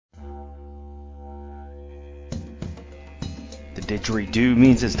The didgeridoo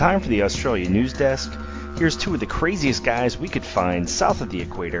means it's time for the Australian News Desk. Here's two of the craziest guys we could find south of the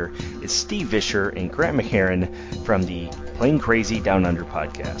equator. It's Steve Visscher and Grant McHerron from the Plain Crazy Down Under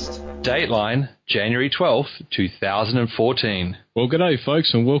podcast. Dateline, January 12th, 2014. Well, g'day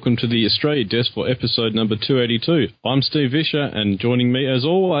folks, and welcome to the Australia Desk for episode number 282. I'm Steve Visscher, and joining me as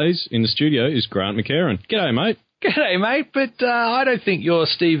always in the studio is Grant McHerron. G'day, mate. G'day, mate, but I don't think you're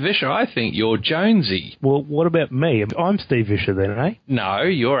Steve Visscher. I think you're Jonesy. Well, what about me? I'm Steve Visscher then, eh? No,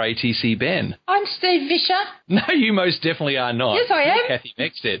 you're ATC Ben. I'm Steve Visscher. No, you most definitely are not. Yes, I am. You're Kathy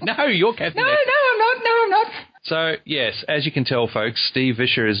Mexted. No, you're Kathy No, Mexted. I'm not. So, yes, as you can tell, folks, Steve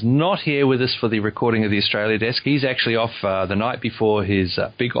Visscher is not here with us for the recording of the Australia Desk. He's actually off the night before his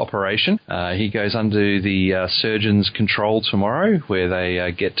big operation. He goes under the surgeon's control tomorrow, where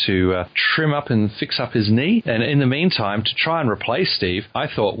they get to trim up and fix up his knee. And in the meantime, to try and replace Steve, I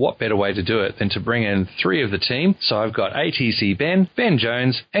thought, what better way to do it than to bring in three of the team. So I've got ATC Ben, Ben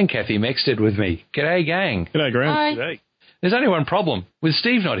Jones, and Kathy Mexted with me. G'day, gang. G'day, Grant. Hi. G'day. There's only one problem. With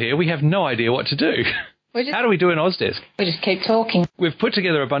Steve not here, we have no idea what to do. How do we do an Ozdesk? We just keep talking. We've put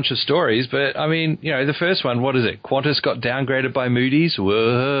together a bunch of stories, but, I mean, you know, the first one, what is it? Qantas got downgraded by Moody's.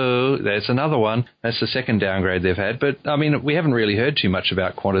 Whoa, that's another one. That's the second downgrade they've had. But, I mean, we haven't really heard too much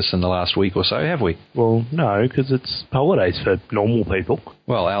about Qantas in the last week or so, have we? Well, no, because it's holidays for normal people.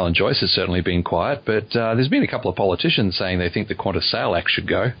 Well, Alan Joyce has certainly been quiet, but there's been a couple of politicians saying they think the Qantas Sale Act should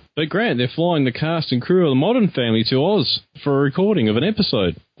go. But Grant, they're flying the cast and crew of the Modern Family to Oz for a recording of an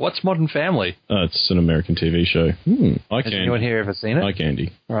episode. What's Modern Family? It's an American TV show. Has anyone here ever seen it? Hi,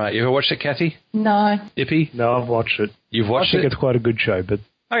 Candy. All right, you ever watched it, Kathy? No. Ippy? No, I've watched it. You've watched I think it? it's quite a good show, but...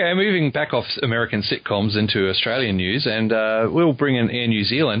 Okay, moving back off American sitcoms into Australian news, and we'll bring in Air New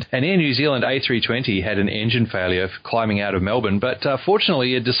Zealand. And Air New Zealand A320 had an engine failure climbing out of Melbourne, but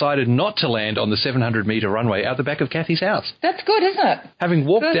fortunately it decided not to land on the 700-metre runway out the back of Kathy's house. That's good, isn't it? Having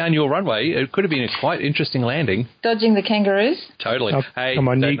walked Good. down your runway, it could have been a quite interesting landing. Dodging the kangaroos. Totally. Oh, Hey, come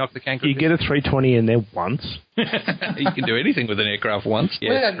on, don't you, knock the kangaroo. you get a 320 in there once. You can do anything with an aircraft once. We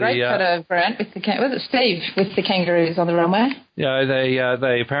got a great photo, Grant, with the was it Steve with the kangaroos on the runway? Yeah,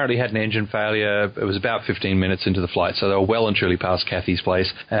 they apparently had an engine failure. It was about 15 minutes into the flight, so they were well and truly past Kathy's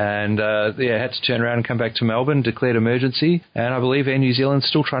place. And had to turn around and come back to Melbourne, declared emergency. And I believe Air New Zealand's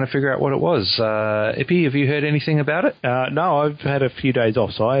still trying to figure out what it was. Ippy, have you heard anything about it? No, I've had a few days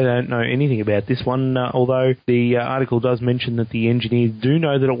off, so I don't know anything about this one, although the article does mention that the engineers do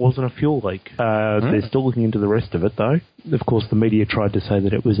know that it wasn't a fuel leak. They're still looking into the rest of it, though. Of course, the media tried to say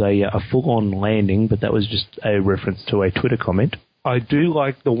that it was a full-on landing, but that was just a reference to a Twitter comment. I do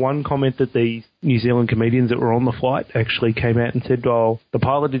like the one comment that the New Zealand comedians that were on the flight actually came out and said, oh, the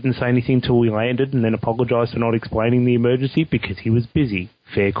pilot didn't say anything until we landed and then apologised for not explaining the emergency because he was busy.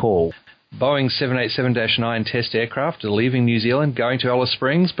 Fair call. Boeing 787-9 test aircraft are leaving New Zealand, going to Alice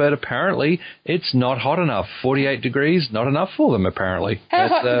Springs, but apparently it's not hot enough. 48 degrees, not enough for them, apparently. How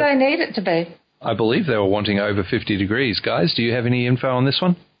hot do they need it to be? I believe they were wanting over 50 degrees. Guys, do you have any info on this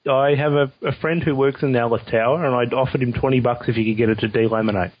one? I have a friend who works in the Alice Tower, and I'd offered him $20 if he could get it to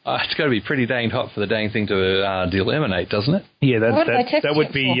delaminate. It's got to be pretty dang hot for the dang thing to delaminate, doesn't it? Yeah, What are they that testing would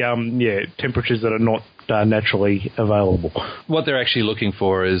it be for? temperatures that are not naturally available. What they're actually looking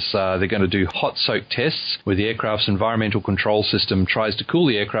for is they're going to do hot soak tests where the aircraft's environmental control system tries to cool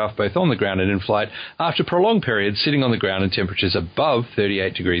the aircraft both on the ground and in flight after prolonged periods sitting on the ground in temperatures above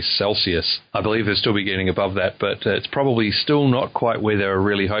 38 degrees Celsius. I believe they'll still be getting above that, but it's probably still not quite where they were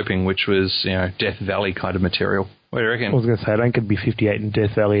really hoping, which was, Death Valley kind of material. What do you reckon? I was going to say, I don't could be 58 in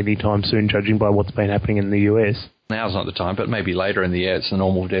Death Valley anytime soon, judging by what's been happening in the US. Now's not the time, but maybe later in the year it's the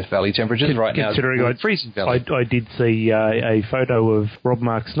normal Death Valley temperatures. Right now it's freezing valley. I did see a photo of Rob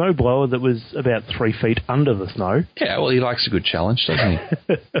Mark's snowblower that was about 3 feet under the snow. Yeah, well, he likes a good challenge, doesn't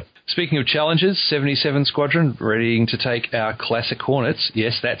he? Speaking of challenges, 77 Squadron readying to take our classic Hornets.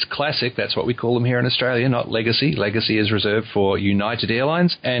 Yes, that's classic. That's what we call them here in Australia, not legacy. Legacy is reserved for United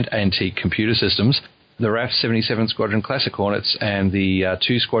Airlines and Antique Computer Systems. The RAF 77 Squadron Classic Hornets and the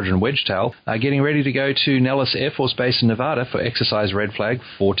 2 Squadron Wedgetail are getting ready to go to Nellis Air Force Base in Nevada for Exercise Red Flag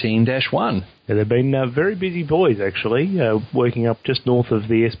 14-1. Yeah, they've been very busy boys, actually, working up just north of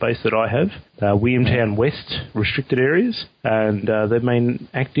the airspace that I have, Williamtown West restricted areas, and they've been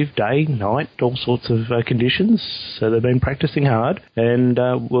active day, night, all sorts of conditions, so they've been practicing hard, and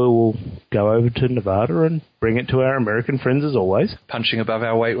we'll go over to Nevada and bring it to our American friends as always. Punching above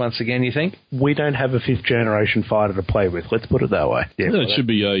our weight once again, you think? We don't have a fifth-generation fighter to play with, let's put it that way. Yeah, it should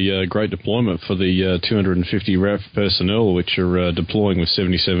be a great deployment for the 250 RAF personnel, which are deploying with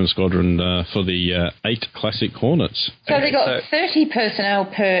 77 Squadron for the 8 Classic Hornets. So they got 30 personnel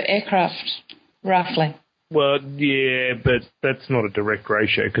per aircraft, roughly. Well, yeah, but that's not a direct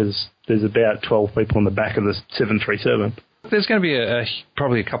ratio because there's about 12 people on the back of the 737. There's going to be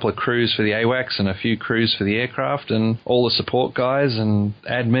probably a couple of crews for the AWACS and a few crews for the aircraft and all the support guys and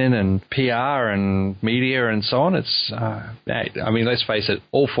admin and PR and media and so on. It's, I mean, let's face it,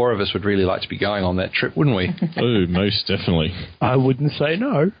 all four of us would really like to be going on that trip, wouldn't we? Oh, most definitely. I wouldn't say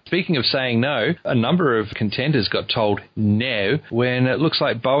no. Speaking of saying no, a number of contenders got told no when it looks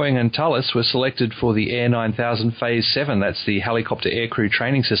like Boeing and Thales were selected for the Air 9000 Phase 7. That's the helicopter aircrew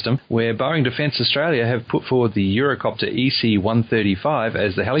training system, where Boeing Defence Australia have put forward the Eurocopter EC-135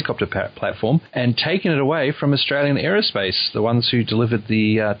 as the helicopter platform and taken it away from Australian Aerospace, the ones who delivered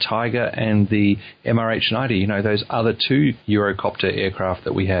the Tiger and the MRH-90, you know, those other two Eurocopter aircraft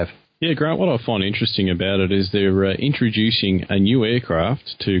that we have. Yeah, Grant, what I find interesting about it is they're introducing a new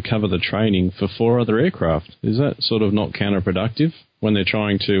aircraft to cover the training for 4 other aircraft. Is that sort of not counterproductive when they're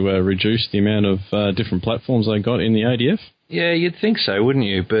trying to reduce the amount of different platforms they got in the ADF? Yeah, you'd think so, wouldn't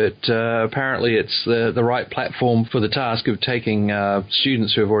you? But apparently it's the right platform for the task of taking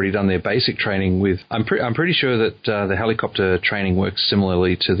students who have already done their basic training with... I'm pretty sure that the helicopter training works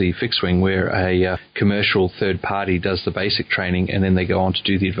similarly to the fixed wing, where a commercial third party does the basic training and then they go on to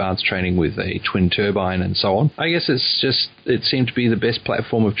do the advanced training with a twin turbine and so on. I guess it seemed to be the best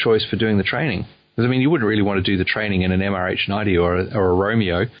platform of choice for doing the training. Because, I mean, you wouldn't really want to do the training in an MRH-90 or a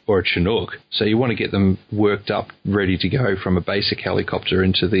Romeo or a Chinook. So you want to get them worked up, ready to go from a basic helicopter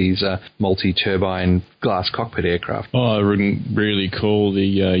into these multi-turbine glass cockpit aircraft. Oh, I wouldn't really call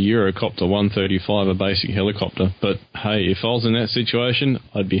the Eurocopter 135 a basic helicopter. But, hey, if I was in that situation,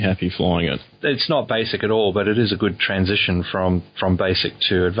 I'd be happy flying it. It's not basic at all, but it is a good transition from basic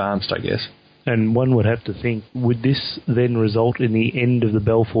to advanced, I guess. And one would have to think, would this then result in the end of the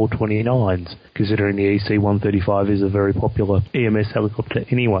Bell 429s, considering the EC-135 is a very popular EMS helicopter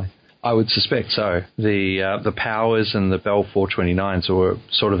anyway? I would suspect so. The Powers and the Bell 429s were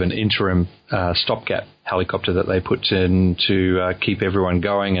sort of an interim stopgap helicopter that they put in to keep everyone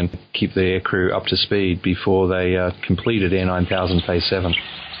going and keep the aircrew up to speed before they completed Air 9000 Phase 7.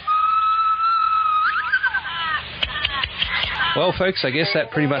 Well, folks, I guess that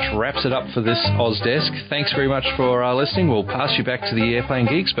pretty much wraps it up for this OzDesk. Thanks very much for listening. We'll pass you back to the Airplane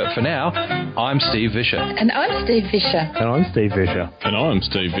Geeks, but for now, I'm Steve Vischer. And I'm Steve Vischer. And I'm Steve Vischer. And I'm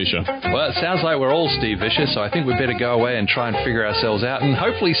Steve Vischer. Well, it sounds like we're all Steve Vischer, so I think we'd better go away and try and figure ourselves out. And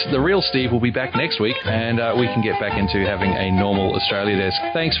hopefully the real Steve will be back next week, and we can get back into having a normal Australia desk.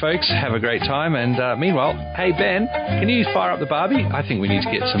 Thanks, folks. Have a great time. And meanwhile, hey, Ben, can you fire up the barbie? I think we need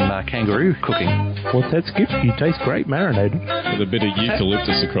to get some kangaroo cooking. Well, that's good. You taste great marinated. With a bit of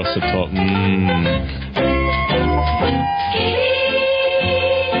eucalyptus across the top.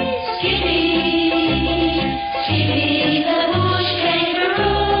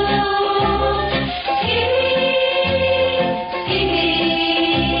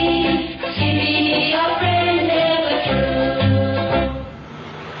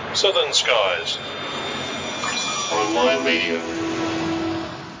 Southern Skies Online Media.